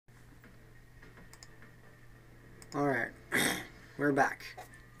Alright, we're back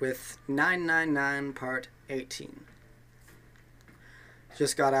with 999 part 18.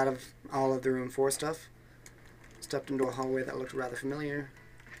 Just got out of all of the room 4 stuff. Stepped into a hallway that looked rather familiar.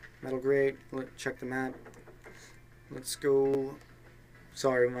 Metal grate, check the map. Let's go.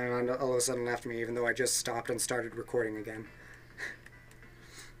 Sorry, my mind all of a sudden left me even though I just stopped and started recording again.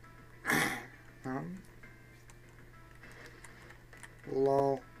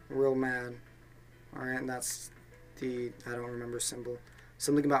 Lol, real mad. Alright, and that's the, I don't remember symbol.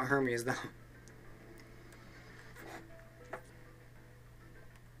 Something about Hermes, though.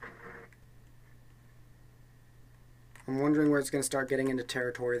 I'm wondering where it's going to start getting into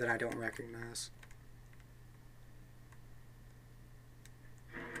territory that I don't recognize.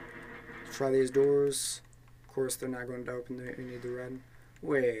 Try these doors. Of course, they're not going to open. You need the red.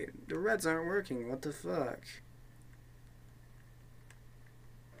 Wait, the reds aren't working. What the fuck?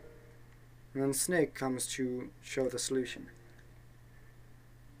 And then Snake comes to show the solution.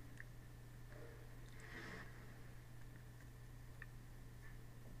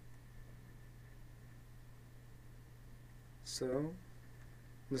 So,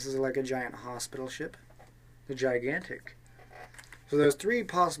 this is like a giant hospital ship. The Gigantic. So there's 3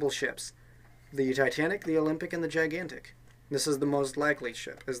 possible ships. The Titanic, the Olympic, and the Gigantic. This is the most likely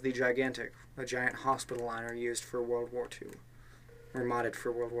ship, is the Gigantic, a giant hospital liner used for World War II. Or modded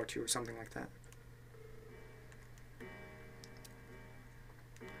for World War II or something like that.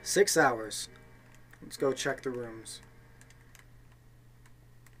 6 hours. Let's go check the rooms.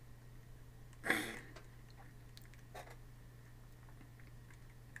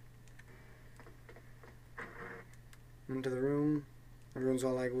 Into the room. Everyone's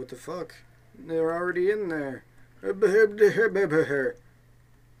all like, what the fuck? They're already in there.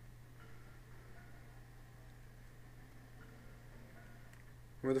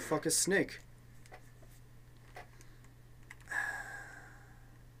 Where the fuck is Snake?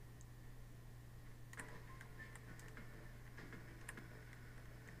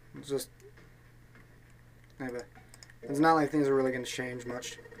 It's just... It's not like things are really going to change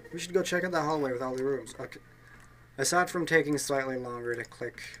much. We should go check out the hallway with all the rooms. Okay. Aside from taking slightly longer to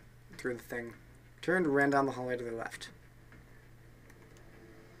click through the thing, turned and ran down the hallway to the left.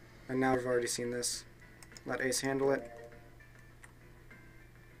 And now we've already seen this. Let Ace handle it.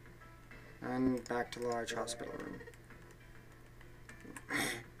 And back to the large hospital room.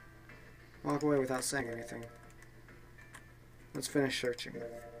 Walk away without saying anything. Let's finish searching.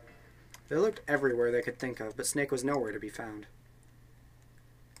 They looked everywhere they could think of, but Snake was nowhere to be found.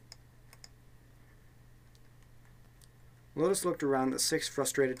 Lotus looked around at 6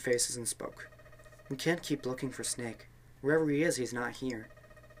 frustrated faces and spoke. We can't keep looking for Snake. Wherever he is, he's not here.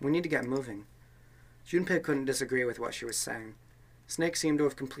 We need to get moving. Junpei couldn't disagree with what she was saying. Snake seemed to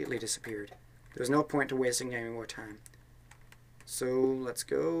have completely disappeared. There was no point to wasting any more time. So, let's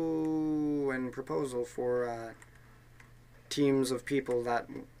go and proposal for teams of people that...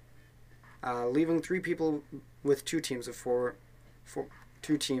 leaving 3 people with 2 teams of 4...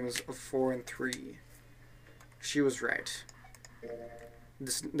 2 teams of 4 and 3. She was right.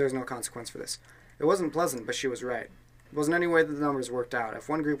 There's no consequence for this. It wasn't pleasant, but she was right. It wasn't any way that the numbers worked out. If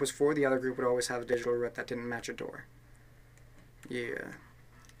one group was 4, the other group would always have a digital route that didn't match a door. Yeah.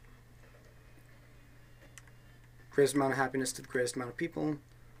 Greatest amount of happiness to the greatest amount of people.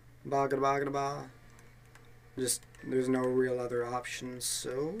 Ba-ga-ba-ga-ba. Just, there's no real other options,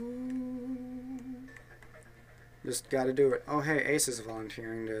 so... Just gotta do it. Oh, hey, Ace is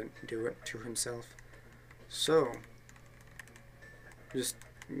volunteering to do it to himself. So, just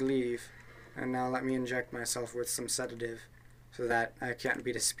leave, and now let me inject myself with some sedative, so that I can't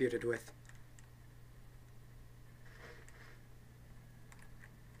be disputed with.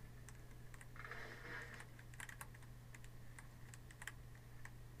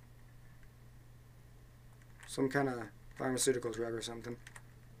 Some kind of pharmaceutical drug or something.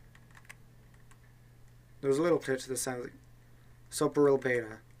 There was a little pitch that sounded like Soparil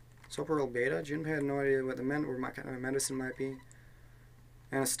Beta. Soparil Beta? Junpei had no idea what the meant or what kind of medicine might be.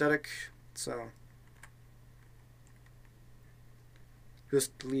 Anesthetic, so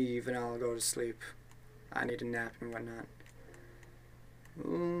just leave and I'll go to sleep. I need a nap and whatnot.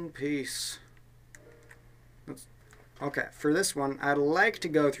 Peace. Okay, for this one, I'd like to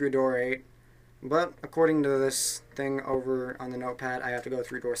go through door 8, but according to this thing over on the notepad, I have to go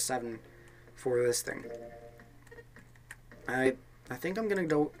through door 7 for this thing. I think I'm gonna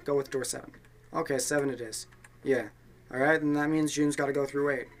go with door 7. Okay, 7 it is. Yeah. Alright, then that means June's gotta go through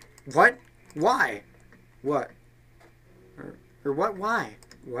 8. What? Why? What? Or what? Why?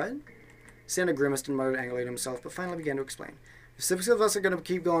 What? Santa grimaced and muttered angrily to himself, but finally began to explain. If 6 of us are gonna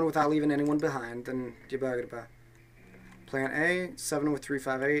keep going without leaving anyone behind, then... Plan A, 7 with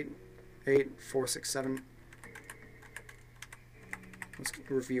 358, 8, 4, 6, 7. Let's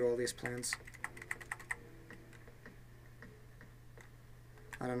review all these plans.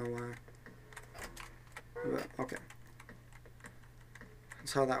 I don't know why. But, okay.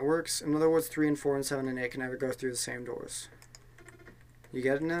 That's how that works. In other words, 3 and 4 and 7 and 8 can never go through the same doors. You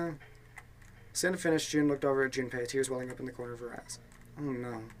get it now? Santa finished, June looked over at Junpei, tears welling up in the corner of her eyes. Oh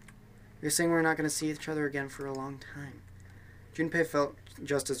no. You're saying we're not going to see each other again for a long time. Junpei felt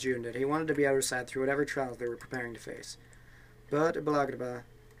just as June did. He wanted to be at her side through whatever trials they were preparing to face. But, balagaba,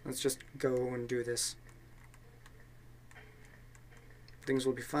 let's just go and do this. Things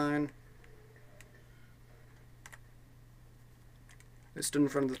will be fine. They stood in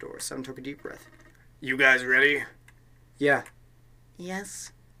front of the door. Seven took a deep breath. You guys ready? Yeah.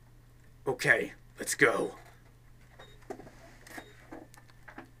 Yes. Okay, let's go.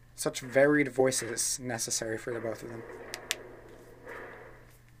 Such varied voices necessary for the both of them.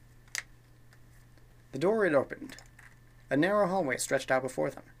 The door had opened. A narrow hallway stretched out before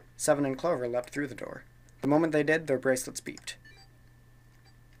them. Seven and Clover leapt through the door. The moment they did, their bracelets beeped.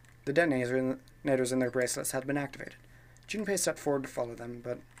 The detonators in their bracelets had been activated. Junpei stepped forward to follow them,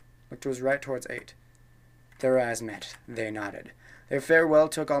 but looked to his right towards 8. Their eyes met. They nodded. Their farewell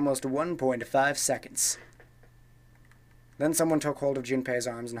took almost 1.5 seconds. Then someone took hold of Junpei's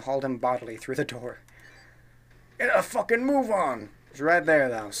arms and hauled him bodily through the door. Get a fucking move on! It's right there,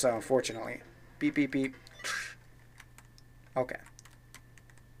 though, so fortunately. Beep, beep, beep. Okay.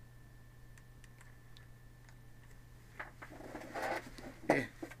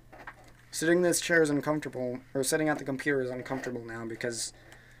 Sitting in this chair is uncomfortable, or sitting at the computer is uncomfortable now because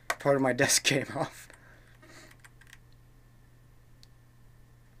part of my desk came off.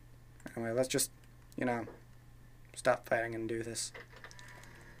 Anyway, let's just, stop fighting and do this.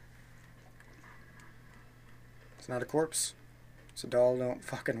 It's not a corpse. It's a doll, don't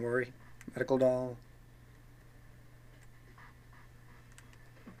fucking worry. Medical doll.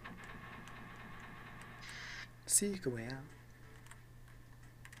 Seek a way out.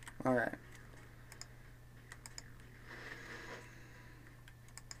 Alright.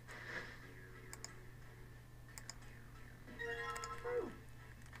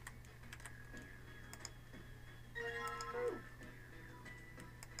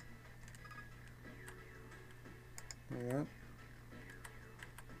 Alright.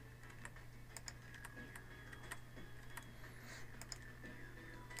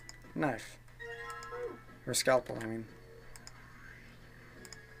 Knife. Or scalpel, I mean.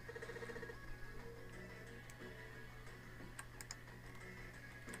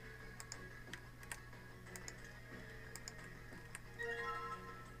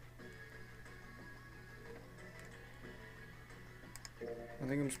 I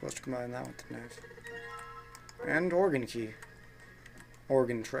think I'm supposed to combine that with the knife. And organ key.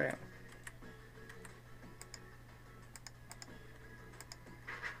 Organ trail.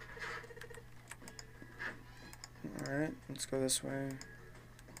 Alright, let's go this way.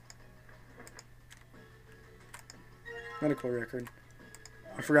 Medical record.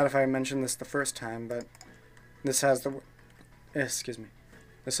 I forgot if I mentioned this the first time, but this has the... excuse me.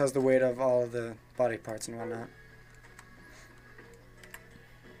 This has the weight of all of the body parts and whatnot.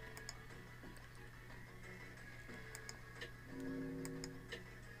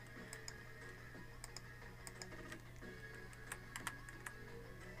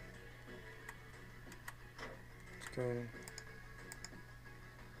 Go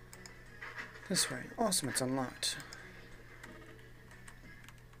this way. Awesome, it's unlocked.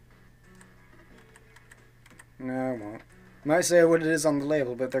 No, I won't. I might say what it is on the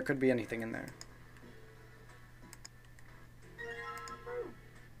label, but there could be anything in there.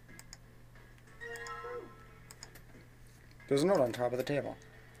 There's a note on top of the table.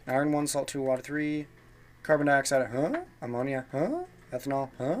 Iron 1, salt 2, water 3, carbon dioxide, huh? Ammonia, huh?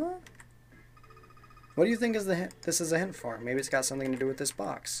 Ethanol, huh? What do you think is the hint? This is a hint for? Maybe it's got something to do with this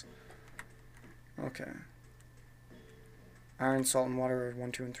box. Okay. Iron, salt, and water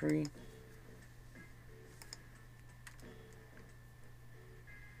 1, 2, and 3.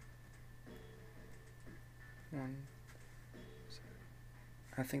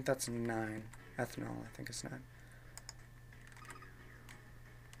 I think that's 9. Ethanol, I think it's 9.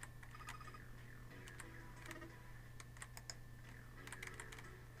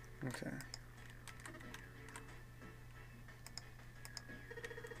 Okay.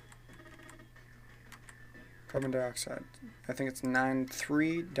 Carbon dioxide. I think it's 9,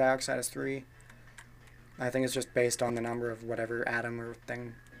 3. Dioxide is 3. I think it's just based on the number of whatever atom or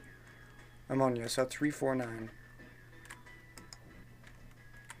thing. Ammonia, so 3, 4, 9.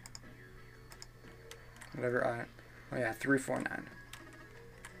 Whatever Oh yeah, 349.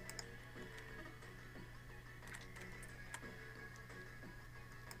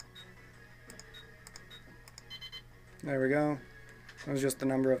 There we go. It was just the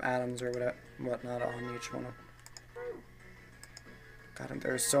number of atoms or whatnot on each one. God,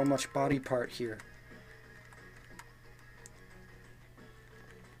 there's so much body part here.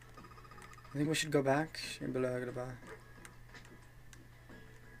 I think we should go back.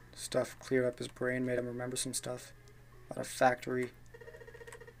 Stuff cleared up his brain, made him remember some stuff. A lot of factory.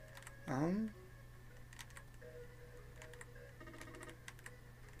 I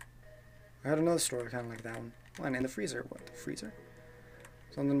had another story kind of like that one. One in the freezer. What, the freezer?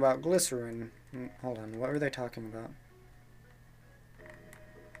 Something about glycerin. Hold on, what were they talking about?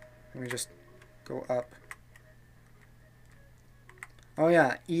 Let me just go up. Oh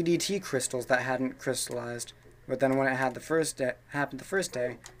yeah, EDT crystals that hadn't crystallized. But then when it had happened the first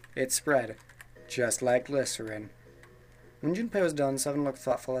day, it spread. Just like glycerin. When Junpei was done, Seven looked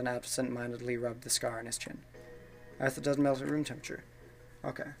thoughtful and absent-mindedly rubbed the scar on his chin. Ice that doesn't melt at room temperature.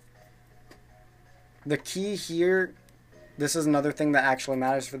 Okay. The key here, this is another thing that actually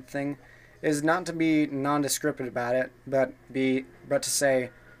matters for the thing, is not to be nondescript about it, but to say,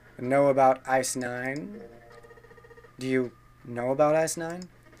 know about Ice 9. Do you know about Ice 9?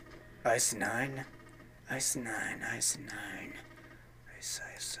 Ice 9? Ice 9, Ice 9. Ice,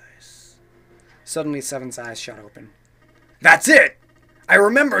 ice, ice. Suddenly Seven's eyes shot open. That's it! I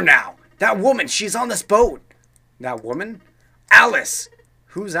remember now! That woman, she's on this boat! That woman? Alice!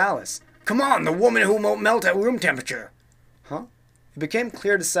 Who's Alice? Come on, the woman who won't melt at room temperature! Huh? It became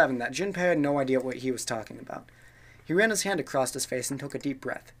clear to Seven that Junpei had no idea what he was talking about. He ran his hand across his face and took a deep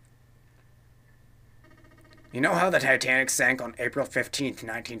breath. You know how the Titanic sank on April 15th,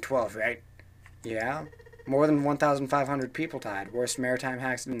 1912, right? Yeah. More than 1,500 people died. Worst maritime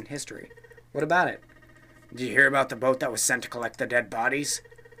accident in history. What about it? Did you hear about the boat that was sent to collect the dead bodies?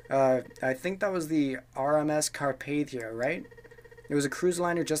 I think that was the RMS Carpathia, right? It was a cruise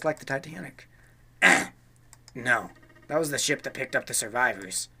liner just like the Titanic. No. That was the ship that picked up the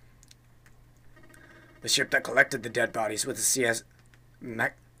survivors. The ship that collected the dead bodies was the CS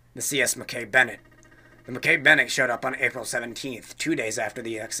McKay Bennett. The McKay Bennett showed up on April 17th, 2 days after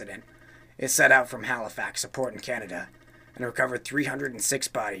the accident. It set out from Halifax, a port in Canada, and recovered 306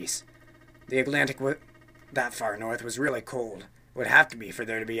 bodies. The Atlantic that far north was really cold. It would have to be for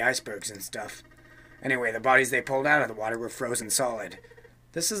there to be icebergs and stuff. Anyway, the bodies they pulled out of the water were frozen solid.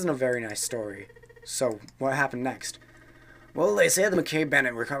 This isn't a very nice story. So, what happened next? Well, they say the McKay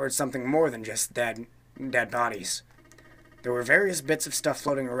Bennett recovered something more than just dead bodies. There were various bits of stuff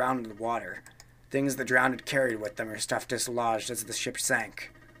floating around in the water. Things the drowned had carried with them or stuff dislodged as the ship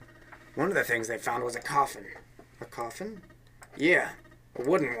sank. One of the things they found was a coffin. A coffin? Yeah, a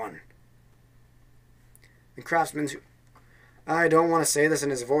wooden one. The craftsman who... I don't want to say this in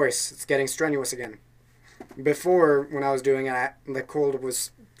his voice. It's getting strenuous again. Before, when I was doing it, the cold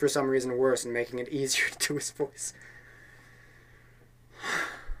was, for some reason, worse and making it easier to do his voice.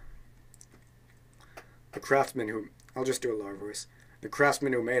 The craftsman who... I'll just do a lower voice. The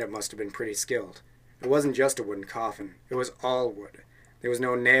craftsman who made it must have been pretty skilled. It wasn't just a wooden coffin. It was all wood. There was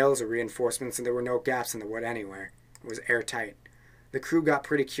no nails or reinforcements, and there were no gaps in the wood anywhere. It was airtight. The crew got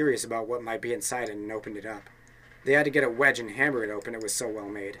pretty curious about what might be inside it and opened it up. They had to get a wedge and hammer it open. It was so well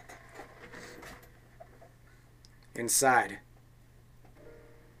made. Inside,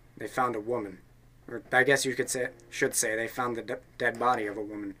 they found a woman. Or I guess you should say they found the dead body of a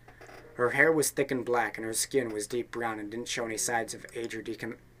woman. Her hair was thick and black, and her skin was deep brown and didn't show any signs of age or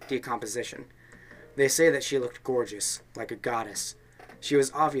decomposition. They say that she looked gorgeous, like a goddess. She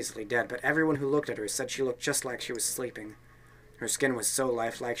was obviously dead, but everyone who looked at her said she looked just like she was sleeping. Her skin was so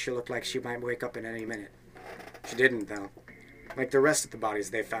lifelike she looked like she might wake up at any minute. She didn't, though. Like the rest of the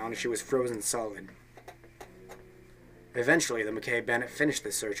bodies they found, she was frozen solid. Eventually, the McKay Bennett finished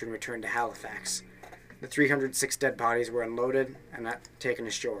the search and returned to Halifax. The 306 dead bodies were unloaded and taken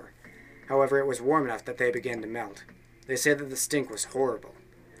ashore. However, it was warm enough that they began to melt. They say that the stink was horrible.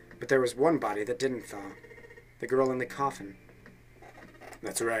 But there was one body that didn't thaw. The girl in the coffin.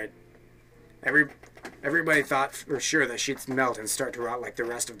 That's right. Everybody thought for sure that she'd melt and start to rot like the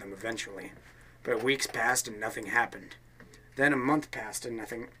rest of them eventually. But weeks passed and nothing happened. Then a month passed and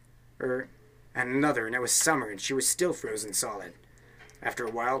nothing... and another, and it was summer, and she was still frozen solid. After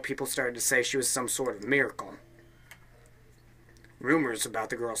a while, people started to say she was some sort of miracle. Rumors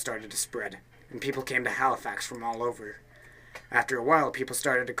about the girl started to spread, and people came to Halifax from all over. After a while, people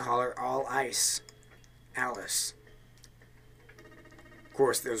started to call her All Ice. Alice. Of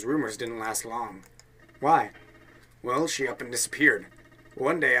course, those rumors didn't last long. Why? Well, she up and disappeared.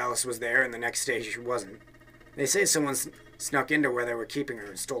 One day Alice was there, and the next day she wasn't. They say someone snuck into where they were keeping her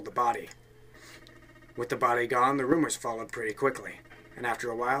and stole the body. With the body gone, the rumors followed pretty quickly, and after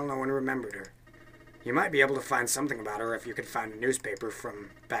a while, no one remembered her. You might be able to find something about her if you could find a newspaper from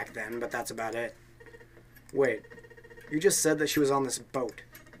back then, but that's about it. Wait, you just said that she was on this boat.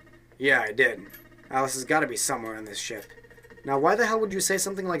 Yeah, I did. Alice has got to be somewhere on this ship. Now, why the hell would you say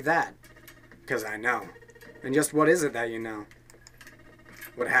something like that? Because I know. And just what is it that you know?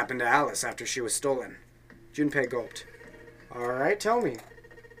 What happened to Alice after she was stolen? Junpei gulped. Alright, tell me.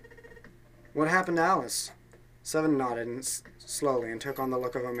 What happened to Alice? Seven nodded slowly and took on the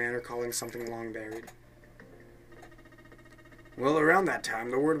look of a man recalling something long buried. Well, around that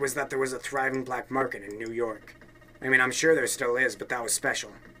time, the word was that there was a thriving black market in New York. I mean, I'm sure there still is, but that was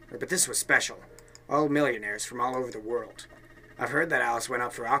special. But this was special. All millionaires from all over the world. I've heard that Alice went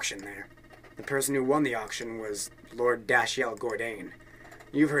up for auction there. The person who won the auction was Lord Dashiell Gordain.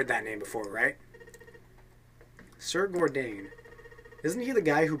 You've heard that name before, right? Sir Gordain. Isn't he the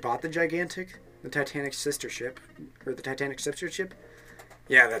guy who bought the Gigantic? The Titanic sister ship? Or the Titanic sister ship?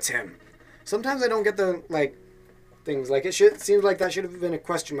 Yeah, that's him. Sometimes I don't get the, things. Seems like that should have been a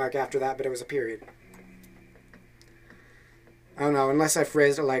question mark after that, but it was a period. I don't know, unless I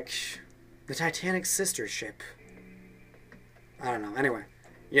phrased it like, the Titanic sister ship. I don't know, anyway.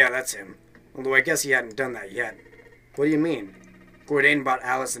 Yeah, that's him. Although I guess he hadn't done that yet. What do you mean? Gordain bought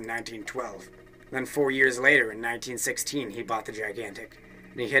Alice in 1912. Then 4 years later, in 1916, he bought the Gigantic.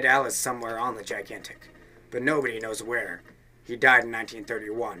 And he hid Alice somewhere on the Gigantic. But nobody knows where. He died in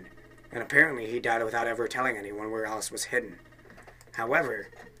 1931. And apparently he died without ever telling anyone where Alice was hidden. However,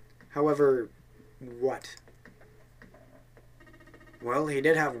 what? Well, he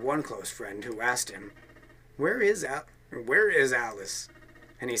did have one close friend who asked him, Where is Alice?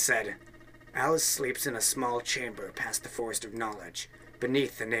 And he said, Alice sleeps in a small chamber past the Forest of Knowledge,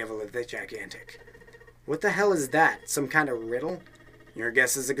 beneath the navel of the Gigantic. What the hell is that? Some kind of riddle? Your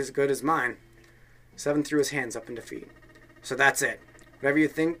guess is as good as mine. Seven threw his hands up in defeat. So that's it. Whatever you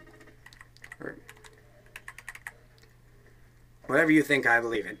think, I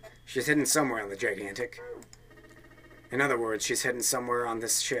believe it. She's hidden somewhere on the Gigantic. In other words, she's hidden somewhere on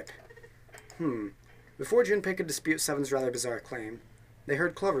this ship. Before Junpei could dispute Seven's rather bizarre claim, they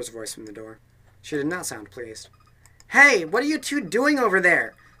heard Clover's voice from the door. She did not sound pleased. Hey, what are you two doing over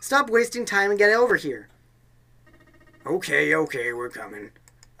there? Stop wasting time and get over here. Okay, we're coming.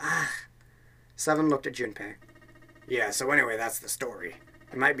 Seven looked at Junpei. Yeah, so anyway, that's the story.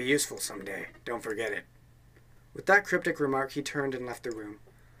 It might be useful someday. Don't forget it. With that cryptic remark, he turned and left the room.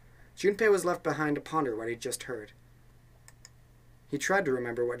 Junpei was left behind to ponder what he'd just heard. He tried to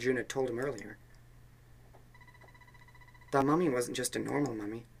remember what June had told him earlier. That mummy wasn't just a normal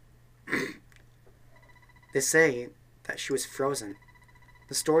mummy. They say that she was frozen.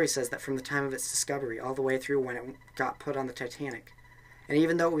 The story says that from the time of its discovery all the way through when it got put on the Titanic, and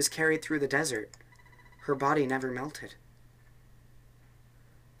even though it was carried through the desert, her body never melted.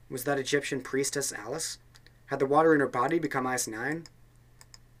 Was that Egyptian priestess Alice? Had the water in her body become Ice 9?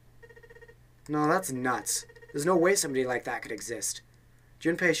 No, that's nuts. There's no way somebody like that could exist.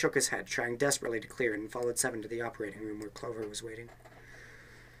 Junpei shook his head, trying desperately to clear it, and followed Seven to the operating room where Clover was waiting.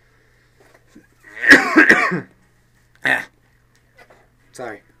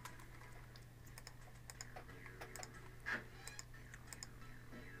 Sorry.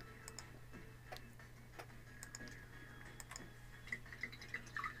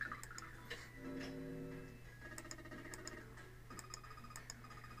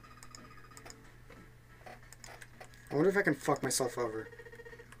 I wonder if I can fuck myself over.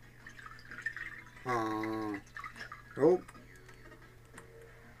 Nope.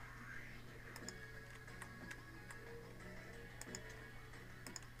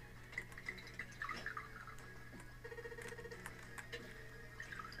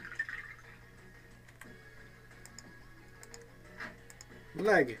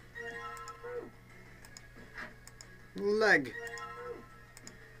 Leg.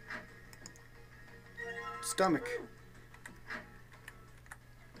 Stomach.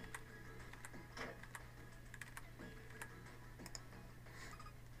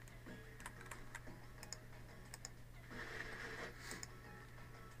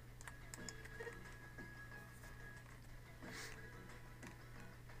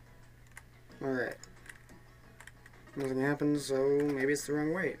 Alright. Nothing happens, so maybe it's the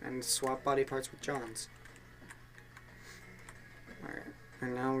wrong weight. And swap body parts with John's. Alright.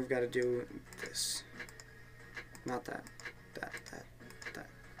 And now we've got to do this. Not that. That.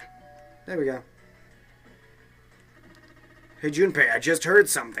 There we go. Hey Junpei, I just heard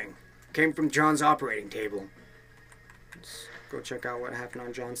something. Came from John's operating table. Let's go check out what happened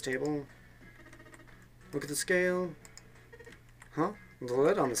on John's table. Look at the scale. Huh? The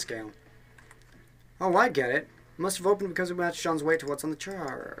lid on the scale. Oh, I get it. Must have opened because we matched John's weight to what's on the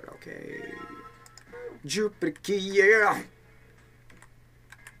chart. Okay. Jupiter key, yeah!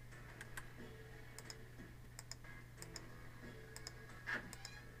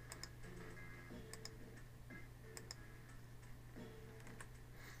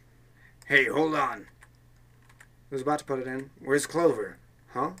 Hey, hold on. I was about to put it in. Where's Clover?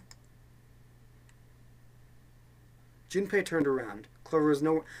 Huh? Junpei turned around. Clover was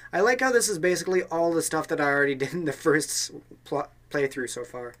nowhere. I like how this is basically all the stuff that I already did in the first playthrough so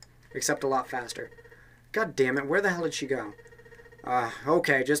far. Except a lot faster. God damn it, where the hell did she go?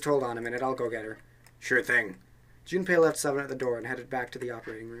 Okay, just hold on a minute. I'll go get her. Sure thing. Junpei left Seven at the door and headed back to the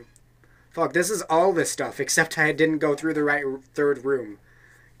operating room. Fuck, this is all this stuff, except I didn't go through the right third room.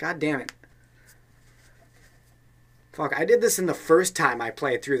 God damn it. Fuck, I did this in the first time I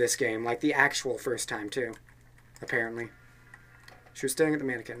played through this game. Like, the actual first time, too. Apparently. She was staring at the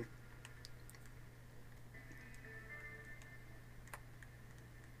mannequin.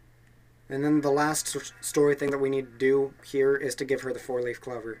 And then the last story thing that we need to do here is to give her the four-leaf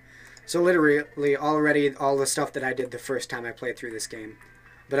clover. So literally, already all the stuff that I did the first time I played through this game.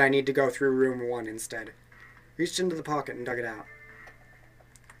 But I need to go through room 1 instead. Reached into the pocket and dug it out.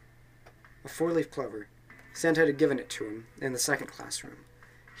 A four-leaf clover. Santa had given it to him in the second classroom.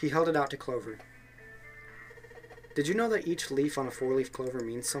 He held it out to Clover. Did you know that each leaf on a four-leaf clover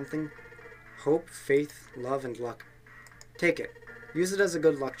means something? Hope, faith, love, and luck. Take it. Use it as a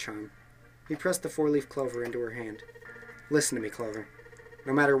good luck charm. He pressed the four-leaf clover into her hand. Listen to me, Clover.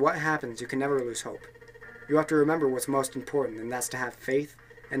 No matter what happens, you can never lose hope. You have to remember what's most important, and that's to have faith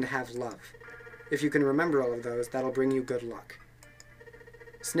and to have love. If you can remember all of those, that'll bring you good luck.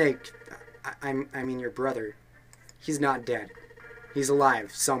 Snake, I mean your brother, he's not dead. He's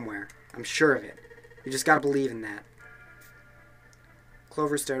alive, somewhere. I'm sure of it. You just gotta believe in that.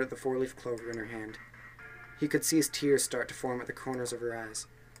 Clover stared at the four-leaf clover in her hand. He could see his tears start to form at the corners of her eyes.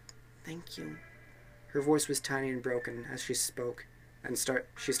 Thank you. Her voice was tiny and broken as she spoke, and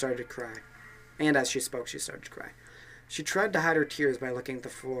she started to cry. And as she spoke, she started to cry. She tried to hide her tears by looking at the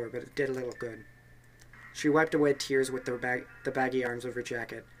floor, but it did a little good. She wiped away tears with the baggy arms of her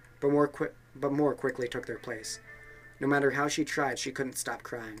jacket, but more quickly took their place. No matter how she tried, she couldn't stop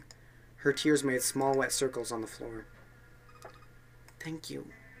crying. Her tears made small wet circles on the floor. Thank you,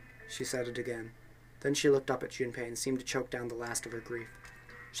 she said it again. Then she looked up at Junpei and seemed to choke down the last of her grief.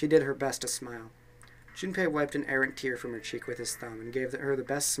 She did her best to smile. Junpei wiped an errant tear from her cheek with his thumb and gave her the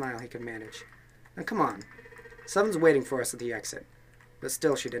best smile he could manage. Now come on. Seven's waiting for us at the exit. But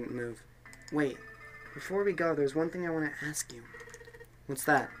still she didn't move. Wait, before we go, there's one thing I want to ask you. What's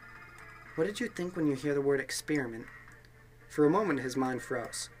that? What did you think when you hear the word experiment? For a moment his mind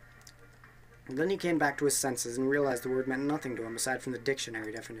froze. Then he came back to his senses and realized the word meant nothing to him aside from the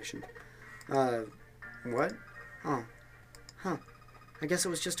dictionary definition. What? Oh. Huh. I guess it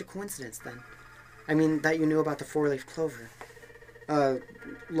was just a coincidence then. I mean, that you knew about the four-leaf clover.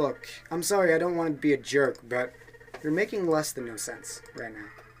 Look, I'm sorry, I don't want to be a jerk, but you're making less than no sense right now.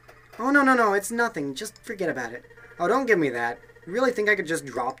 Oh, no, it's nothing. Just forget about it. Oh, don't give me that. You really think I could just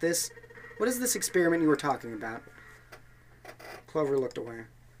drop this? What is this experiment you were talking about? Clover looked away.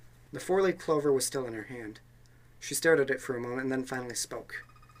 The four-leaf clover was still in her hand. She stared at it for a moment and then finally spoke.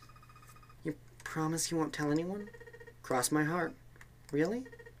 You promise you won't tell anyone? Cross my heart. Really?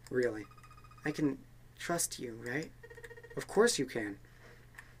 Really. I can trust you, right? Of course you can.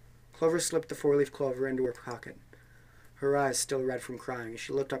 Clover slipped the four-leaf clover into her pocket. Her eyes still red from crying,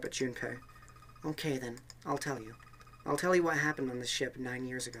 she looked up at Junpei. Okay then, I'll tell you. I'll tell you what happened on this ship 9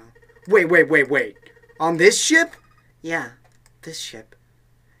 years ago. Wait. On this ship? Yeah, this ship.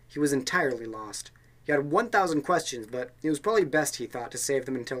 He was entirely lost. He had 1,000 questions, but it was probably best, he thought, to save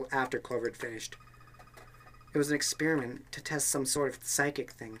them until after Clover had finished. It was an experiment to test some sort of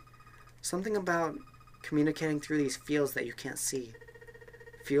psychic thing. Something about communicating through these fields that you can't see.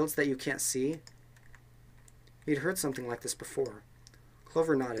 Fields that you can't see? He'd heard something like this before.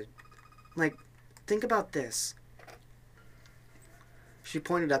 Clover nodded. Like, think about this. She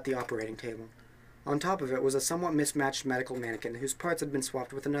pointed at the operating table. On top of it was a somewhat mismatched medical mannequin whose parts had been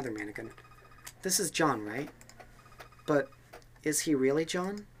swapped with another mannequin. This is John, right? But is he really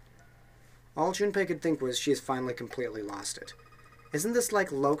John? All Junpei could think was she has finally completely lost it. Isn't this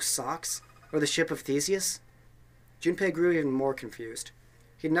like Loke's socks? Or the ship of Theseus? Junpei grew even more confused.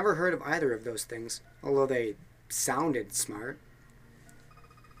 He'd never heard of either of those things, although they sounded smart.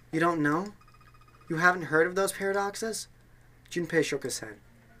 You don't know? You haven't heard of those paradoxes? Junpei shook his head.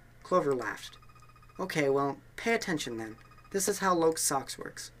 Clover laughed. Okay, well, pay attention then. This is how Loke's socks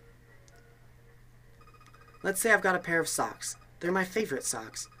works. Let's say I've got a pair of socks. They're my favorite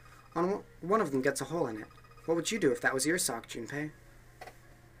socks. One of them gets a hole in it. What would you do if that was your sock, Junpei?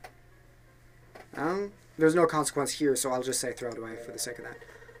 There's no consequence here, so I'll just say throw it away for the sake of that.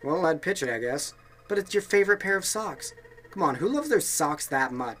 Well, I'd pitch it, I guess. But it's your favorite pair of socks. Come on, who loves their socks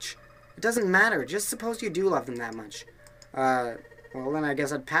that much? It doesn't matter, just suppose you do love them that much. Well then I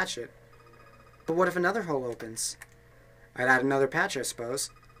guess I'd patch it. But what if another hole opens? I'd add another patch, I suppose.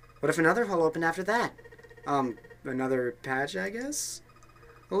 What if another hole opened after that? Another patch, I guess?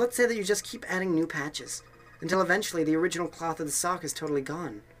 Well, let's say that you just keep adding new patches, until eventually the original cloth of the sock is totally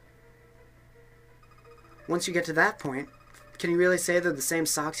gone. Once you get to that point, can you really say they're the same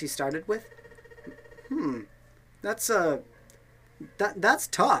socks you started with? That's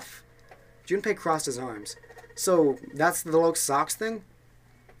tough. Junpei crossed his arms. So, that's the Loke's socks thing?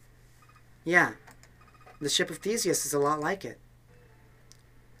 Yeah. The ship of Theseus is a lot like it.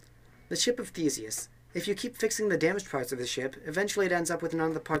 The ship of Theseus. If you keep fixing the damaged parts of the ship, eventually it ends up with none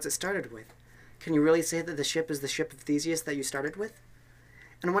of the parts it started with. Can you really say that the ship is the ship of Theseus that you started with?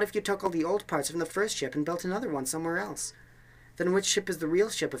 And what if you took all the old parts from the first ship and built another one somewhere else? Then which ship is the real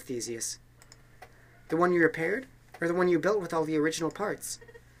ship of Theseus? The one you repaired? Or the one you built with all the original parts?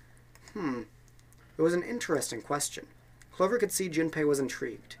 It was an interesting question. Clover could see Junpei was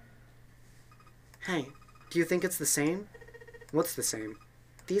intrigued. Hey, do you think it's the same? What's the same?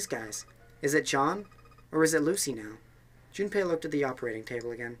 These guys. Is it John? Or is it Lucy now? Junpei looked at the operating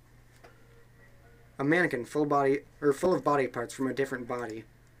table again. A mannequin full of body parts from a different body.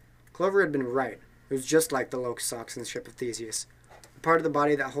 Clover had been right. It was just like the Loke socks in the ship of Theseus. The part of the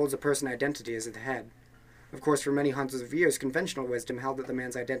body that holds a person's identity is at the head. Of course, for many hundreds of years, conventional wisdom held that the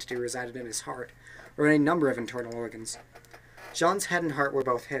man's identity resided in his heart, or in a number of internal organs. John's head and heart were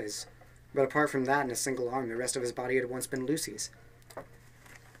both his, but apart from that and a single arm, the rest of his body had once been Lucy's.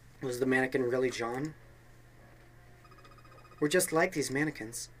 Was the mannequin really John? We're just like these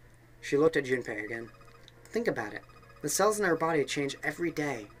mannequins. She looked at Junpei again. Think about it. The cells in our body change every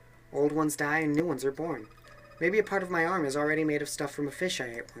day. Old ones die and new ones are born. Maybe a part of my arm is already made of stuff from a fish I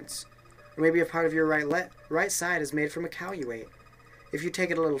ate once. Or maybe a part of your right side is made from a cow you ate. If you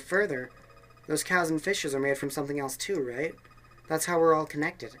take it a little further, those cows and fishes are made from something else too, right? That's how we're all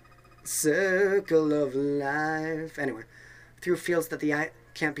connected. Circle of life. Anyway, through fields that the eye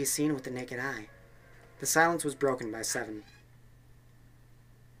can't be seen with the naked eye. The silence was broken by Seven.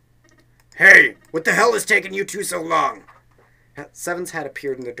 Hey, what the hell is taking you two so long? Seven's head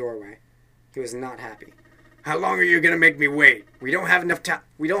appeared in the doorway. He was not happy. How long are you going to make me wait? We don't have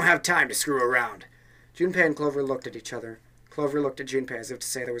time to screw around. Junpei and Clover looked at each other. Clover looked at Junpei as if to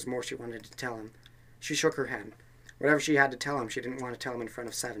say there was more she wanted to tell him. She shook her head. Whatever she had to tell him, she didn't want to tell him in front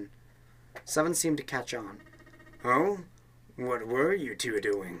of Seven. Seven seemed to catch on. Oh? What were you two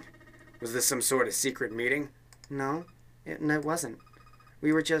doing? Was this some sort of secret meeting? No, it wasn't.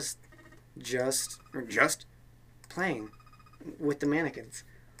 We were just playing with the mannequins.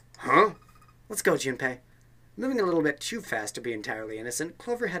 Huh? Let's go, Junpei. Moving a little bit too fast to be entirely innocent,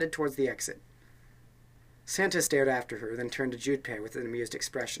 Clover headed towards the exit. Santa stared after her, then turned to Junpei with an amused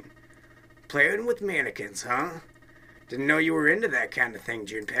expression. Playing with mannequins, huh? Didn't know you were into that kind of thing,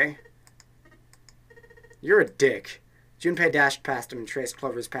 Junpei. You're a dick. Junpei dashed past him and traced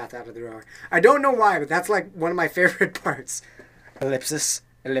Clover's path out of the door. I don't know why, but that's like one of my favorite parts. Ellipsis.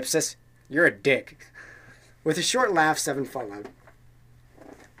 You're a dick. With a short laugh, Seven followed.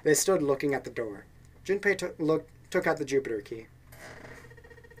 They stood looking at the door. Junpei took out the Jupiter key.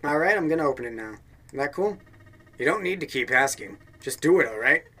 Alright, I'm gonna open it now. Is that cool? You don't need to keep asking. Just do it,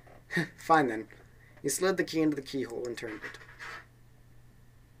 alright? Fine then. He slid the key into the keyhole and turned it.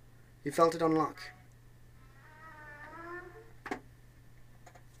 He felt it unlock.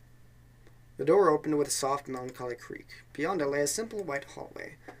 The door opened with a soft, melancholy creak. Beyond it lay a simple white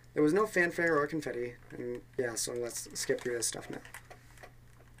hallway. There was no fanfare or confetti, and yeah, so let's skip through this stuff now.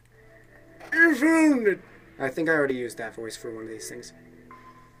 I found it! I think I already used that voice for one of these things.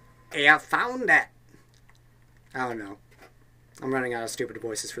 I found it! I don't know. I'm running out of stupid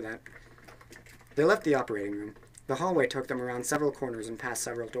voices for that. They left the operating room. The hallway took them around several corners and past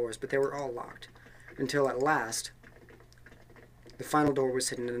several doors, but they were all locked. Until at last, the final door was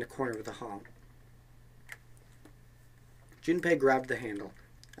hidden in a corner of the hall. Junpei grabbed the handle.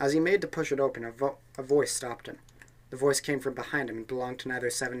 As he made to push it open, a voice stopped him. The voice came from behind him and belonged to neither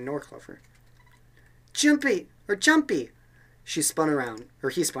Seven nor Clover. Jumpy! She spun around, or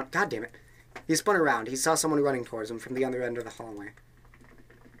he spun, god damn it. He spun around. He saw someone running towards him from the other end of the hallway.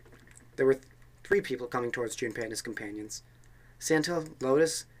 There were three people coming towards Junpei and his companions. Santa,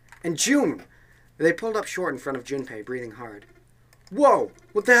 Lotus, and June! They pulled up short in front of Junpei, breathing hard. Whoa!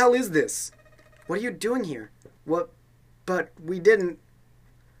 What the hell is this? What are you doing here? What? But we didn't...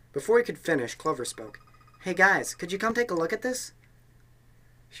 Before he could finish, Clover spoke. Hey guys, could you come take a look at this?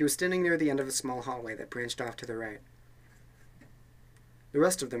 She was standing near the end of a small hallway that branched off to the right. The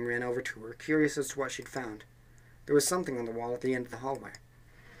rest of them ran over to her, curious as to what she'd found. There was something on the wall at the end of the hallway.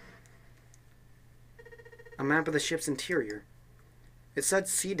 A map of the ship's interior. It said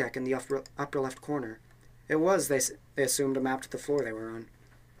C deck in the upper left corner. It was, they assumed, a map to the floor they were on.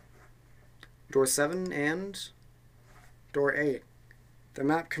 Door 7 and door 8. The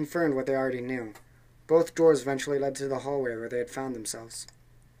map confirmed what they already knew. Both doors eventually led to the hallway where they had found themselves.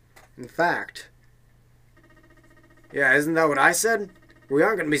 In fact... Yeah, isn't that what I said? We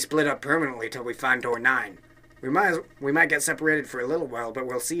aren't going to be split up permanently till we find door 9. We might get separated for a little while, but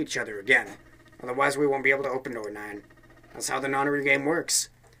we'll see each other again. Otherwise, we won't be able to open door 9. That's how the nonary game works.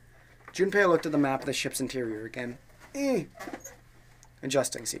 Junpei looked at the map of the ship's interior again.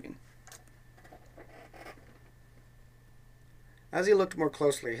 Adjusting seating. As he looked more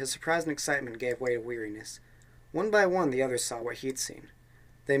closely, his surprise and excitement gave way to weariness. One by one, the others saw what he'd seen.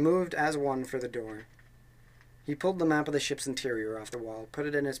 They moved as one for the door. He pulled the map of the ship's interior off the wall, put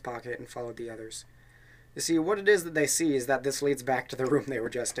it in his pocket, and followed the others. You see, what it is that they see is that this leads back to the room they were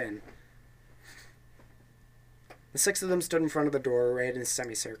just in. The 6 of them stood in front of the door, arrayed in a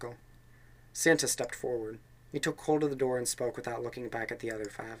semicircle. Santa stepped forward. He took hold of the door and spoke without looking back at the other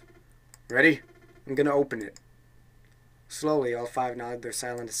 5. Ready? I'm gonna open it. Slowly, all 5 nodded their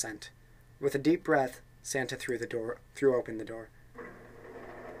silent assent. With a deep breath, Santa threw open the door.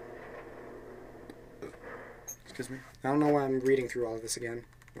 Excuse me. I don't know why I'm reading through all of this again.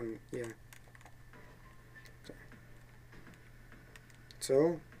 Yeah.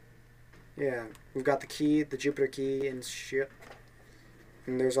 So, yeah, we've got the key, the Jupiter key, and shit.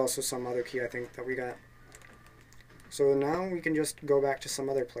 And there's also some other key, I think, that we got. So now we can just go back to some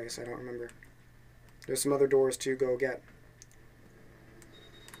other place. I don't remember. There's some other doors to go get.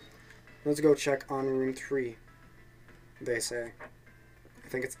 Let's go check on room 3, they say. I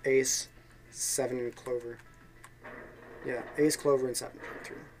think it's Ace, 7, and Clover. Yeah, Ace, Clover, and 7.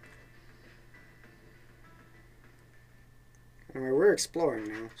 3. Anyway, we're exploring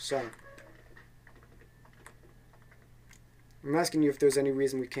now, so... I'm asking you if there's any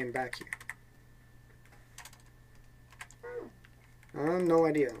reason we came back here. No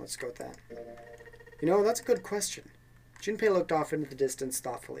idea. Let's go with that. You know, that's a good question. Junpei looked off into the distance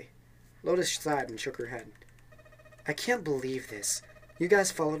thoughtfully. Lotus sighed and shook her head. I can't believe this. You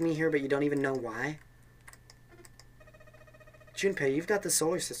guys followed me here, but you don't even know why? Junpei, you've got the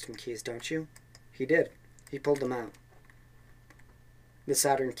solar system keys, don't you? He did. He pulled them out. The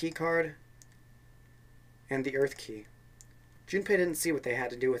Saturn key card and the Earth key. Junpei didn't see what they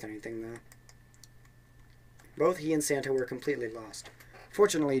had to do with anything, though. Both he and Santa were completely lost.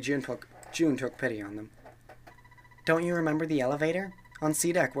 Fortunately, June took pity on them. Don't you remember the elevator? On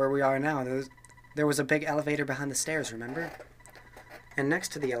C deck, where we are now, there was a big elevator behind the stairs, remember? And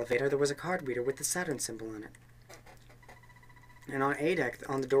next to the elevator, there was a card reader with the Saturn symbol on it. And on A deck,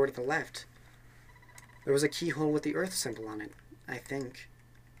 on the door to the left, there was a keyhole with the Earth symbol on it, I think.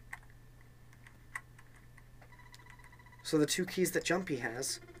 So the 2 keys that Jumpy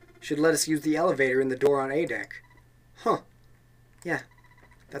has should let us use the elevator in the door on A deck. Huh. Yeah,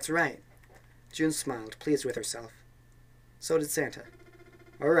 that's right. June smiled, pleased with herself. So did Santa.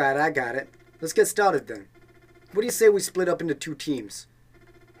 Alright, I got it. Let's get started then. What do you say we split up into 2 teams?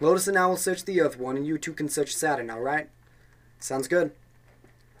 Lotus and I will search the Earth one, and you 2 can search Saturn, alright? Sounds good.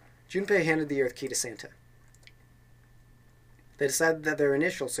 Junpei handed the Earth key to Santa. They decided that their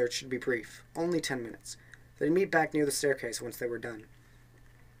initial search should be brief, only 10 minutes. They'd meet back near the staircase once they were done.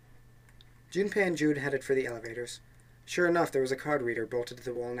 Junpei and Jude headed for the elevators. Sure enough, there was a card reader bolted to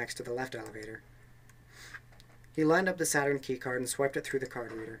the wall next to the left elevator. He lined up the Saturn keycard and swiped it through the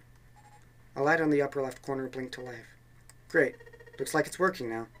card reader. A light on the upper left corner blinked to life. Great. Looks like it's working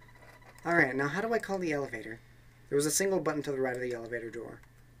now. Alright, now how do I call the elevator? There was a single button to the right of the elevator door.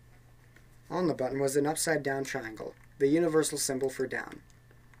 On the button was an upside-down triangle, the universal symbol for down.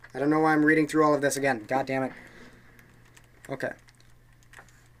 I don't know why I'm reading through all of this again. God damn it. Okay.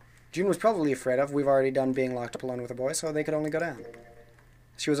 June was probably afraid of. We've already done being locked up alone with a boy, so they could only go down.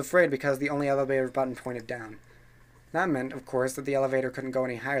 She was afraid because the only elevator button pointed down. That meant, of course, that the elevator couldn't go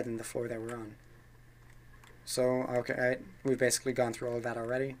any higher than the floor they were on. So, okay, we've basically gone through all of that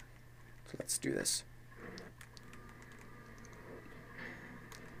already. So let's do this.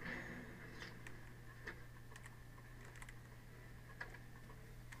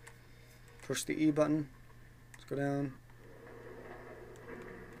 Push the E button. Let's go down.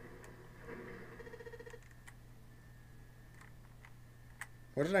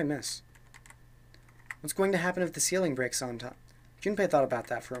 What did I miss? What's going to happen if the ceiling breaks on top? Junpei thought about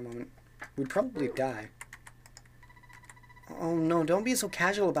that for a moment. We'd probably die. Oh no, don't be so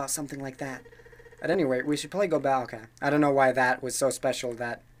casual about something like that. At any rate, we should probably go back. Okay. I don't know why that was so special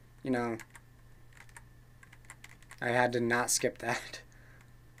that, you know, I had to not skip that.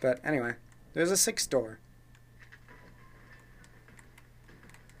 But anyway, there's a 6th door.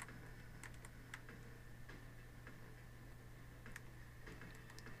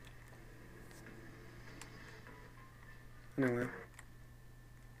 Anyway.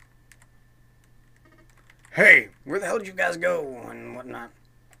 Hey, where the hell did you guys go and whatnot?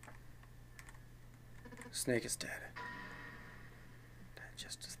 Snake is dead. Died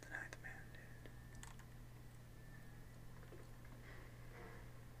just as the 9th man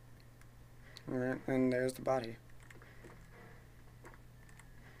did. Alright, and there's the body.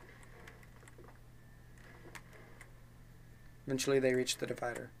 Eventually they reached the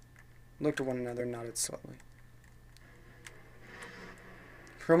divider. Looked at one another and nodded slowly.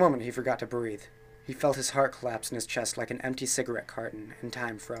 For a moment he forgot to breathe. He felt his heart collapse in his chest like an empty cigarette carton, and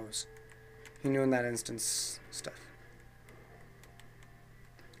time froze. He knew in that instance stuff.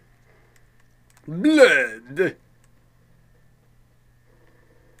 Blood!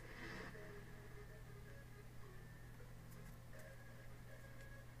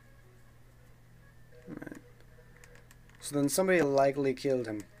 Right. So then somebody likely killed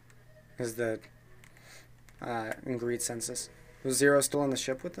him, is the Ingrid census. Was Zero still on the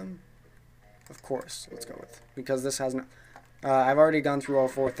ship with them? Of course, let's go with. Because this hasn't... I've already gone through all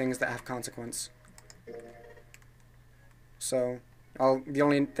 4 things that have consequence. So, the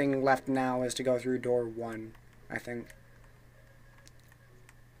only thing left now is to go through door 1, I think.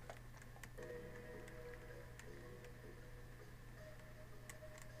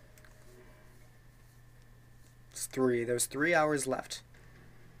 It's 3. There's 3 hours left.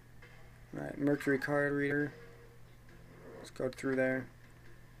 Alright, Mercury card reader. Let's go through there.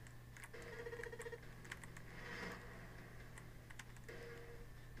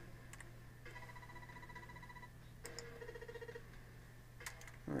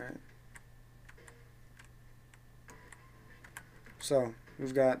 Alright. So,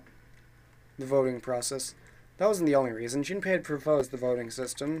 we've got the voting process. That wasn't the only reason. Junpei had proposed the voting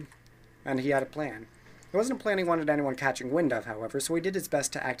system, and he had a plan. It wasn't a plan he wanted anyone catching wind of, however, so he did his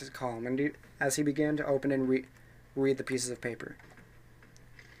best to act as calm and as he began to open and read the pieces of paper.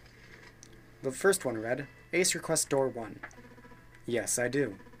 The first one read, Ace requests door 1. Yes, I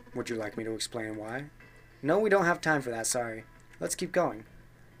do. Would you like me to explain why? No, we don't have time for that, sorry. Let's keep going.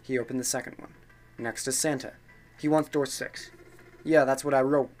 He opened the second one. Next is Santa. He wants door 6. Yeah, that's what I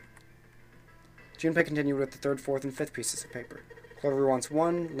wrote. Junpei continued with the 3rd, 4th, and 5th pieces of paper. Clover wants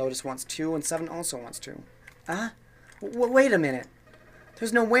 1, Lotus wants 2, and 7 also wants 2. Wait a minute.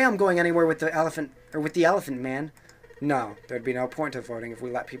 There's no way I'm going anywhere with the elephant man. No, there'd be no point to voting if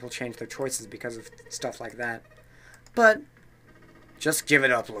we let people change their choices because of stuff like that. But just give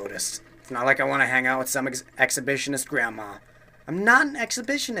it up, Lotus. It's not like I want to hang out with some exhibitionist grandma. I'm not an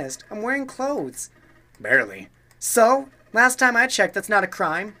exhibitionist. I'm wearing clothes. Barely. So, last time I checked, that's not a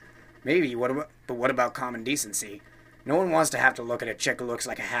crime. Maybe, but what about common decency? No one wants to have to look at a chick who looks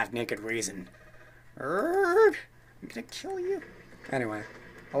like a half-naked raisin. I'm gonna kill you. Anyway.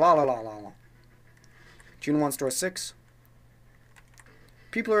 La. June wants door 6.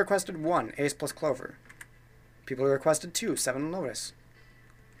 People who requested 1, Ace plus Clover. People who requested 2, 7 and Lotus.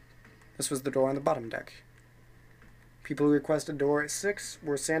 This was the door on the bottom deck. People who requested door 6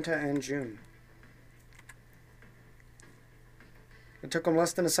 were Santa and June. It took him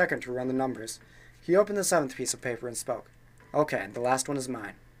less than a second to run the numbers. He opened the 7th piece of paper and spoke. Okay, the last one is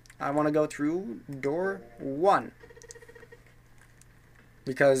mine. I want to go through door 1.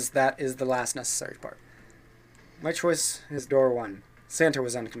 Because that is the last necessary part. My choice is door 1. Santa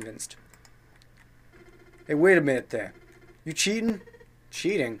was unconvinced. Hey, wait a minute there. You cheating?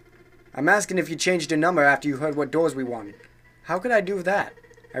 Cheating? I'm asking if you changed your number after you heard what doors we wanted. How could I do that?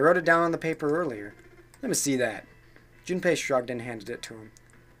 I wrote it down on the paper earlier. Let me see that. Junpei shrugged and handed it to him.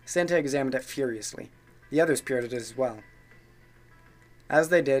 Santa examined it furiously. The others peered at it as well. As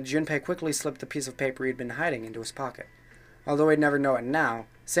they did, Junpei quickly slipped the piece of paper he'd been hiding into his pocket. Although he'd never know it now,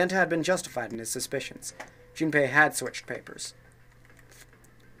 Santa had been justified in his suspicions. Junpei had switched papers.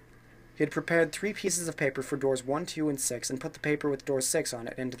 He had prepared 3 pieces of paper for doors 1, 2, and 6 and put the paper with door 6 on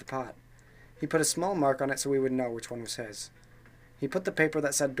it into the pot. He put a small mark on it so he would know which one was his. He put the paper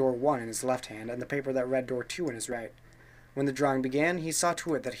that said door 1 in his left hand and the paper that read door 2 in his right. When the drawing began, he saw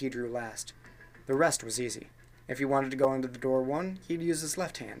to it that he drew last. The rest was easy. If he wanted to go into the door 1, he'd use his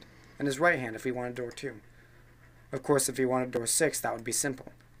left hand, and his right hand if he wanted door 2. Of course, if he wanted door 6, that would be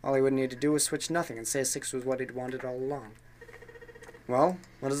simple. All he would need to do was switch nothing and say 6 was what he'd wanted all along. Well,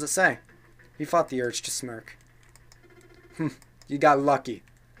 what does it say? He fought the urge to smirk. You got lucky.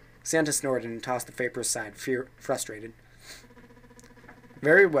 Santa snorted and tossed the paper aside, frustrated.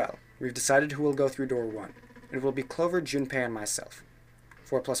 Very well. We've decided who will go through door 1. It will be Clover, Junpei, and myself.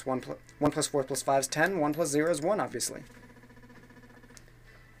 1 plus 4 plus 5 is 10. 1 plus 0 is 1, obviously.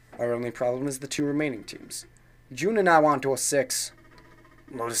 Our only problem is the 2 remaining teams. June and I want door 6.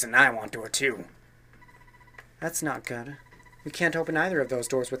 Lotus and I want door 2. That's not good. We can't open either of those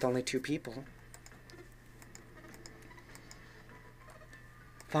doors with only 2 people.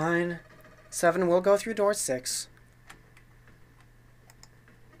 Fine. 7 will go through door 6.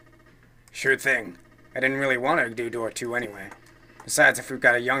 Sure thing. I didn't really want to do door 2 anyway. Besides, if we've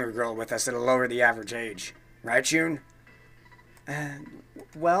got a younger girl with us, it'll lower the average age. Right, June?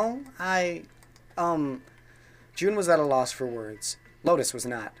 Well, June was at a loss for words. Lotus was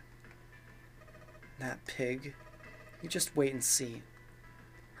not. That pig. You just wait and see.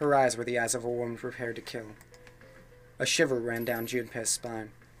 Her eyes were the eyes of a woman prepared to kill. A shiver ran down Junpei's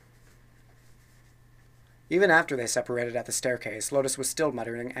spine. Even after they separated at the staircase, Lotus was still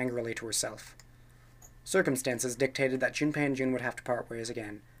muttering angrily to herself. Circumstances dictated that Junpei and June would have to part ways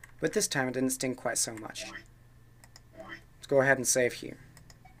again, but this time it didn't sting quite so much. Let's go ahead and save here.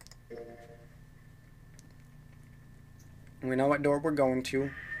 We know what door we're going to,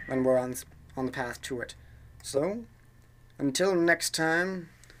 and we're on the path to it. So, until next time,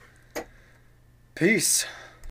 peace.